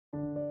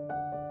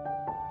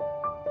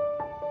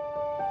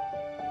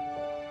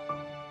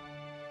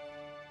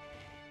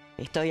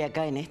Estoy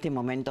acá en este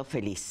momento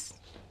feliz.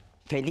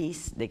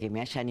 Feliz de que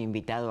me hayan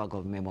invitado a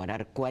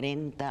conmemorar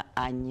 40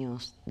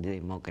 años de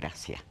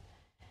democracia.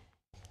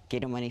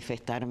 Quiero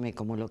manifestarme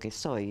como lo que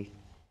soy,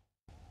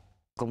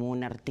 como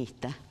un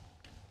artista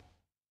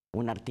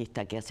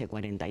que hace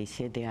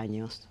 47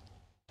 años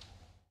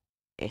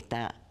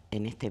está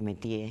en este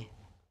métier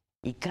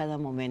y cada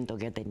momento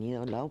que ha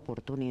tenido la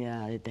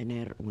oportunidad de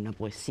tener una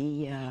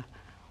poesía,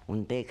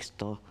 un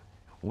texto,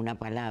 una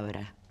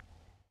palabra,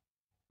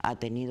 ha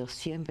tenido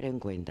siempre en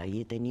cuenta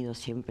y he tenido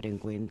siempre en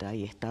cuenta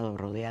y he estado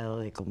rodeado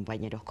de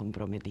compañeros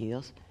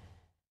comprometidos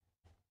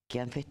que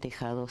han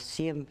festejado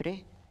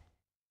siempre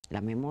la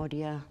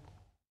memoria,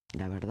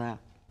 la verdad,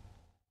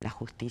 la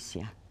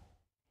justicia.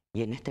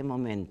 Y en este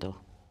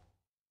momento,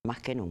 más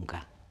que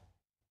nunca,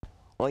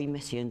 hoy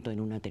me siento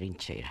en una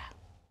trinchera.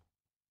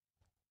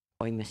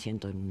 Hoy me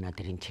siento en una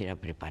trinchera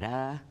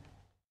preparada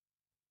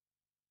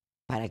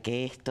para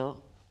que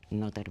esto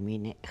no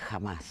termine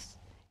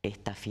jamás,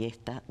 esta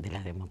fiesta de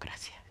la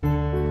democracia.